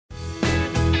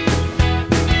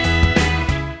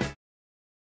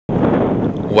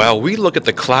While we look at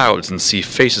the clouds and see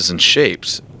faces and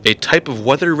shapes, a type of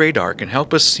weather radar can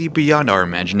help us see beyond our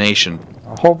imagination.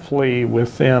 Hopefully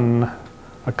within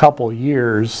a couple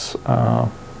years,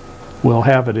 we'll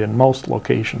have it in most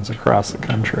locations across the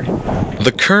country.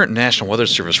 The current National Weather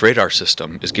Service radar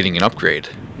system is getting an upgrade,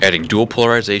 adding dual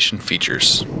polarization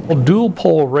features. Well, dual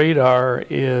pol radar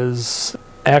is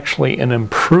actually an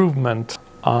improvement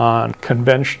on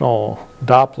conventional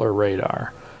Doppler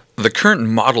radar. The current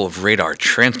model of radar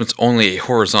transmits only a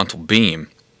horizontal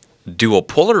beam. Dual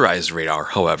polarized radar,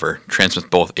 however, transmits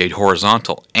both a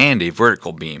horizontal and a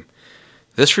vertical beam.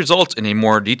 This results in a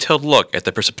more detailed look at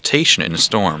the precipitation in a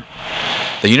storm.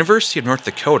 The University of North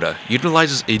Dakota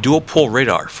utilizes a dual pol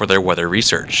radar for their weather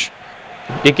research.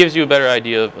 It gives you a better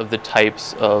idea of the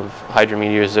types of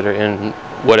hydrometeors that are in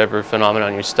whatever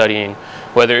phenomenon you're studying,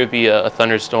 whether it be a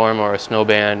thunderstorm or a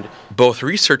snowband. Both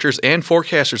researchers and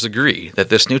forecasters agree that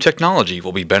this new technology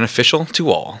will be beneficial to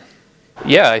all.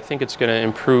 Yeah, I think it's going to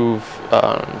improve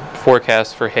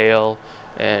forecasts for hail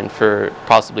and for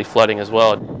possibly flooding as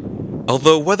well.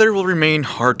 Although weather will remain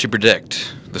hard to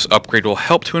predict, this upgrade will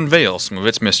help to unveil some of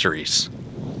its mysteries.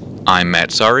 I'm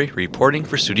Saari, reporting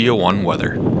for Studio One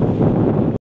Weather.